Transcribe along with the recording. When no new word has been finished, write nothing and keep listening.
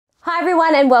Hi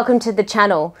everyone and welcome to the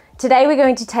channel. Today we're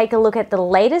going to take a look at the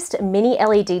latest mini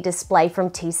LED display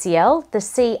from TCL, the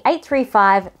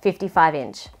C835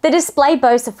 55-inch. The display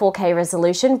boasts a 4K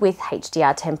resolution with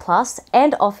HDR10+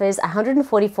 and offers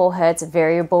 144Hz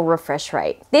variable refresh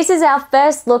rate. This is our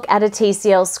first look at a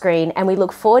TCL screen and we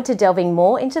look forward to delving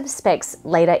more into the specs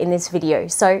later in this video,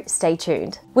 so stay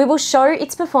tuned. We will show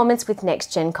its performance with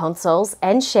next-gen consoles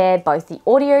and share both the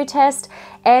audio test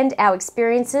and our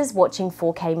experiences watching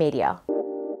 4K media.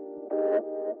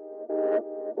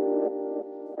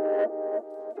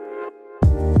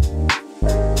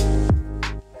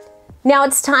 Now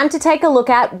it's time to take a look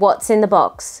at what's in the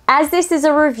box. As this is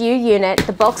a review unit,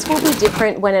 the box will be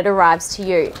different when it arrives to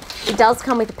you. It does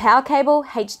come with a power cable,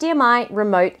 HDMI,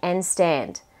 remote and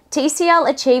stand. TCL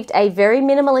achieved a very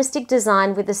minimalistic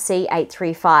design with the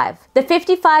C835. The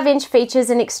 55-inch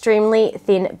features an extremely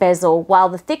thin bezel, while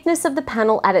the thickness of the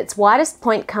panel at its widest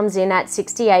point comes in at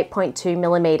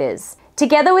 68.2mm.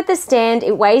 Together with the stand,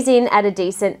 it weighs in at a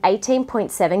decent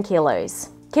 18.7 kilos.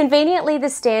 Conveniently, the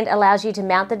stand allows you to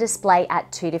mount the display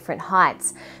at two different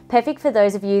heights, perfect for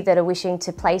those of you that are wishing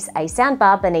to place a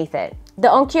soundbar beneath it. The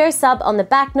Onkyo sub on the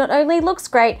back not only looks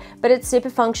great, but it's super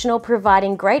functional,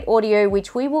 providing great audio,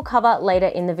 which we will cover later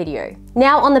in the video.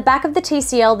 Now, on the back of the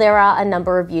TCL, there are a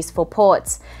number of useful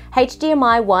ports.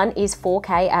 HDMI 1 is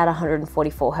 4K at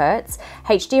 144Hz,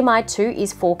 HDMI 2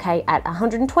 is 4K at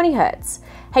 120Hz.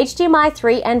 HDMI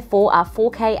 3 and 4 are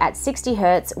 4K at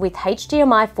 60Hz, with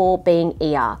HDMI 4 being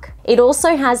eARC. It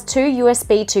also has two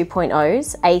USB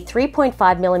 2.0s, a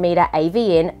 3.5mm AV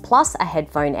in plus a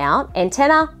headphone out,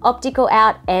 antenna, optical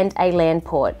out and a LAN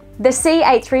port. The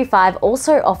C835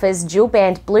 also offers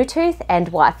dual-band Bluetooth and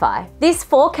Wi-Fi. This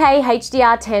 4K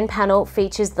HDR10 panel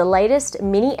features the latest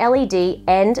mini LED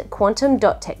and quantum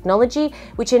dot technology,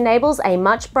 which enables a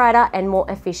much brighter and more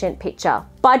efficient picture.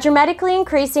 By dramatically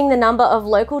increasing the number of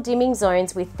local dimming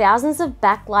zones with thousands of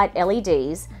backlight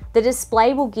LEDs, the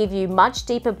display will give you much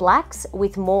deeper blacks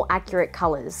with more accurate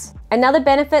colors. Another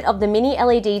benefit of the mini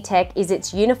LED tech is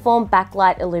its uniform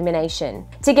backlight illumination.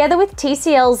 Together with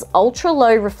TCL's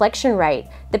ultra-low reflection rate,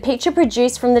 the picture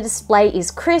produced from the display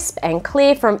is crisp and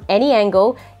clear from any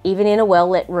angle, even in a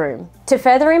well-lit room. To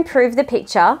further improve the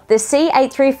picture, the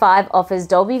C835 offers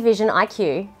Dolby Vision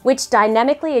IQ, which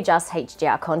dynamically adjusts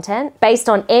HDR content based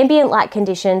on ambient light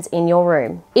conditions in your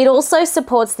room. It also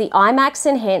supports the IMAX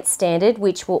Enhanced standard,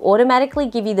 which will automatically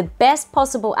give you the best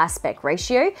possible aspect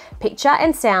ratio, picture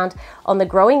and sound on the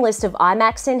growing list of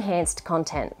IMAX Enhanced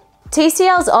content.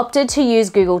 TCL's opted to use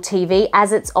Google TV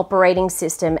as its operating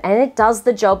system, and it does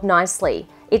the job nicely.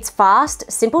 It's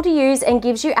fast, simple to use, and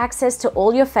gives you access to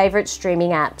all your favorite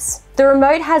streaming apps. The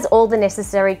remote has all the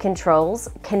necessary controls,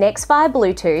 connects via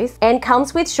Bluetooth, and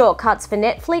comes with shortcuts for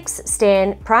Netflix,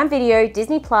 Stan, Prime Video,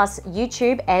 Disney+,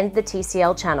 YouTube, and the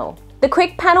TCL channel. The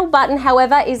quick panel button,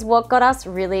 however, is what got us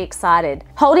really excited.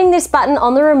 Holding this button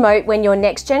on the remote when your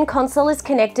next-gen console is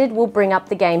connected will bring up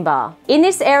the game bar. In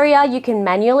this area, you can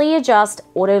manually adjust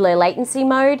auto low latency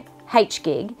mode,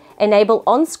 HGig, enable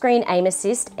on-screen aim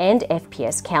assist and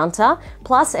FPS counter,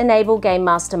 plus enable Game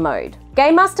Master mode.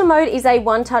 Game Master mode is a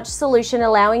one-touch solution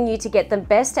allowing you to get the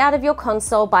best out of your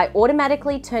console by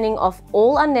automatically turning off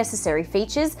all unnecessary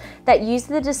features that use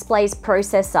the display's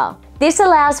processor. This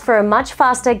allows for a much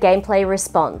faster gameplay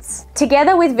response.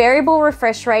 Together with variable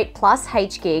refresh rate plus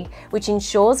HGig, which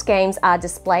ensures games are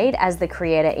displayed as the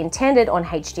creator intended on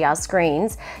HDR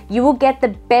screens, you will get the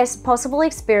best possible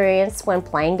experience when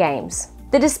playing games.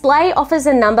 The display offers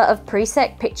a number of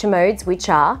preset picture modes, which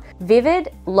are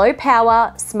Vivid, Low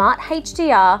Power, Smart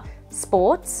HDR,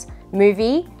 Sports,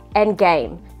 Movie, and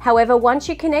Game. However, once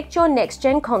you connect your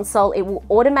next-gen console, it will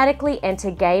automatically enter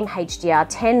Game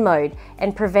HDR10 mode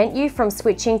and prevent you from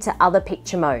switching to other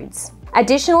picture modes.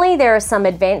 Additionally, there are some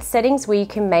advanced settings where you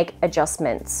can make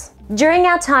adjustments. During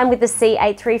our time with the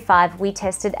C835, we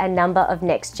tested a number of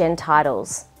next-gen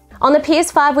titles. On the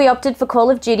PS5, we opted for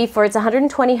Call of Duty for its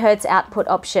 120Hz output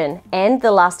option and The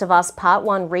Last of Us Part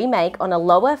 1 remake on a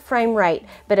lower frame rate,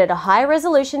 but at a higher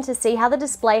resolution to see how the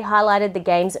display highlighted the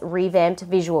game's revamped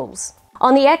visuals.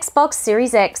 On the Xbox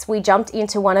Series X, we jumped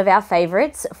into one of our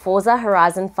favorites, Forza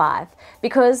Horizon 5,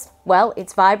 because, well,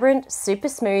 it's vibrant, super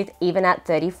smooth, even at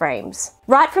 30 frames.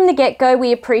 Right from the get-go,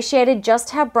 we appreciated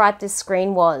just how bright this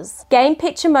screen was. Game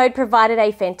Picture Mode provided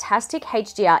a fantastic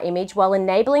HDR image, while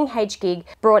enabling HGig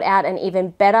brought out an even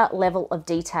better level of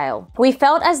detail. We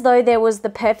felt as though there was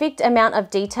the perfect amount of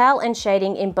detail and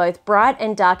shading in both bright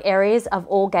and dark areas of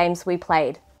all games we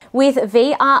played. With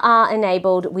VRR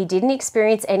enabled, we didn't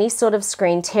experience any sort of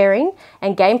screen tearing,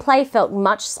 and gameplay felt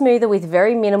much smoother with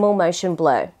very minimal motion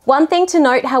blur. One thing to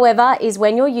note, however, is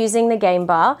when you're using the game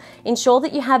bar, ensure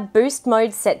that you have boost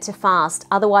mode set to fast,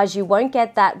 otherwise you won't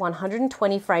get that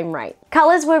 120 frame rate.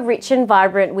 Colours were rich and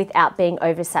vibrant without being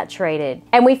oversaturated,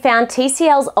 and we found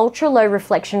TCL's ultra low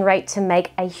reflection rate to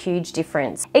make a huge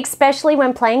difference, especially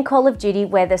when playing Call of Duty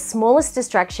where the smallest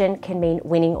distraction can mean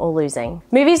winning or losing.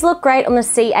 Movies look great on the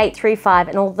C835,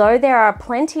 and although there are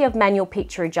plenty of manual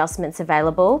picture adjustments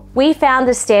available, we found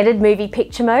the standard movie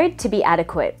picture mode to be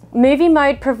adequate. Movie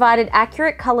mode provided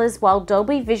accurate colours while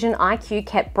Dolby Vision IQ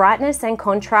kept brightness and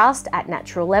contrast at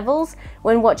natural levels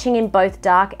when watching in both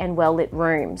dark and well-lit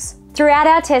rooms. Throughout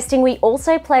our testing, we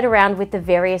also played around with the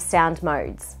various sound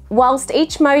modes. Whilst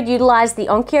each mode utilised the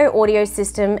Onkyo audio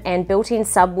system and built-in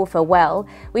subwoofer well,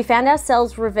 we found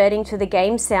ourselves reverting to the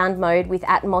game sound mode with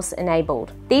Atmos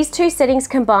enabled. These two settings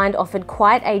combined offered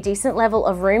quite a decent level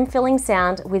of room-filling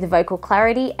sound with vocal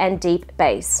clarity and deep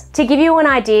bass. To give you an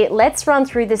idea, let's run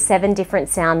through the 7 different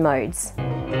sound modes.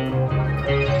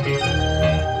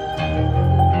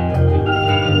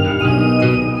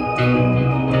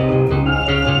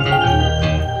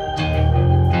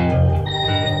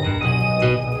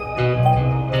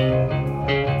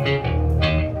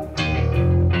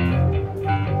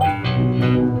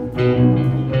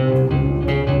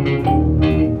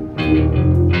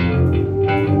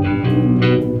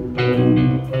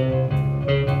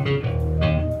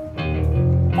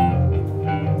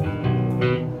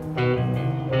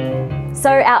 So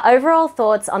our overall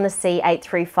thoughts on the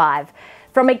C835.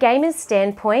 From a gamer's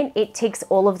standpoint, it ticks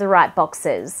all of the right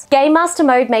boxes. Game Master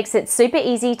Mode makes it super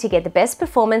easy to get the best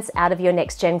performance out of your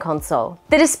next-gen console.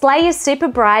 The display is super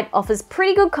bright, offers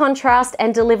pretty good contrast,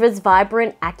 and delivers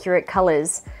vibrant, accurate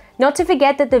colours. Not to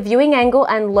forget that the viewing angle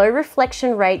and low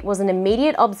reflection rate was an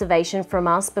immediate observation from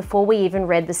us before we even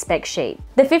read the spec sheet.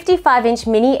 The 55-inch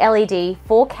mini LED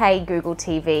 4K Google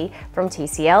TV from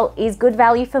TCL is good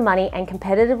value for money and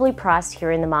competitively priced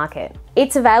here in the market.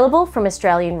 It's available from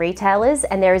Australian retailers,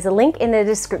 and there is a link in the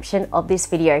description of this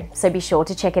video, so be sure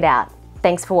to check it out.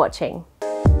 Thanks for watching.